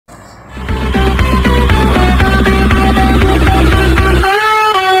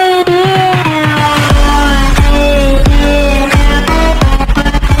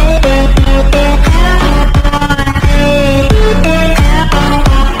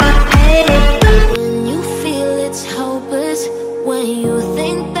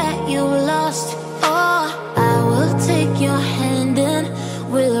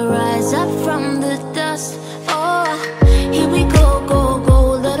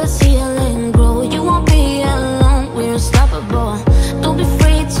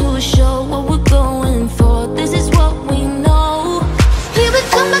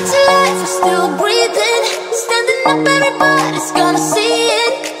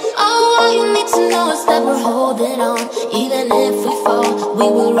us that we're holding on. Even if we fall, we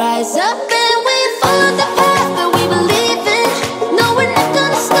will rise up and we follow the path that we believe in. No, we're not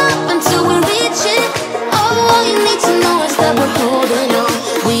gonna stop until we reach it. All you need to know is that we're holding on.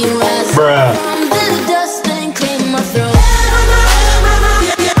 We rise up from the dust and clean my throat.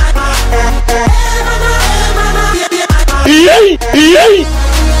 Yay! Yay!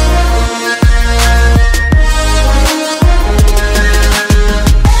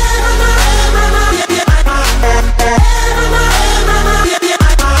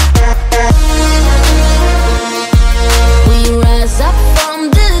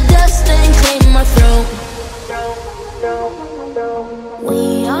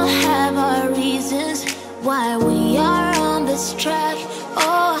 We all have our reasons why we are on this track.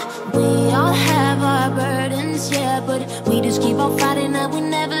 Oh, we all have our burdens, yeah, but we just keep on fighting and we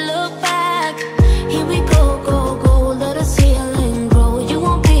never